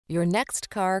Your next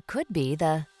car could be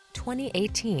the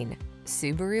 2018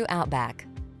 Subaru Outback.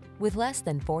 With less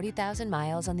than 40,000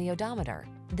 miles on the odometer,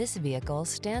 this vehicle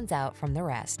stands out from the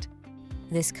rest.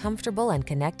 This comfortable and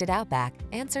connected Outback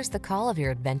answers the call of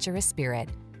your adventurous spirit.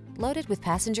 Loaded with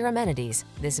passenger amenities,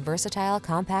 this versatile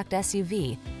compact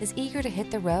SUV is eager to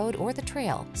hit the road or the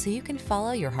trail so you can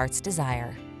follow your heart's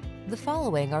desire. The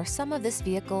following are some of this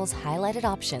vehicle's highlighted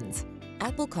options: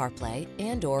 Apple CarPlay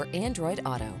and/or Android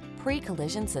Auto,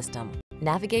 pre-collision system,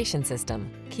 navigation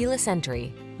system, keyless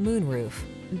entry, moonroof,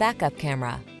 backup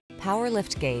camera, power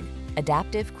liftgate,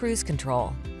 adaptive cruise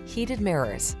control, heated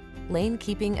mirrors, lane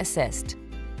keeping assist.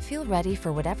 Feel ready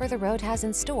for whatever the road has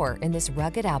in store in this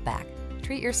rugged Outback.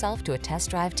 Treat yourself to a test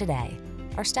drive today.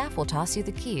 Our staff will toss you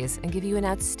the keys and give you an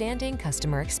outstanding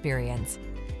customer experience.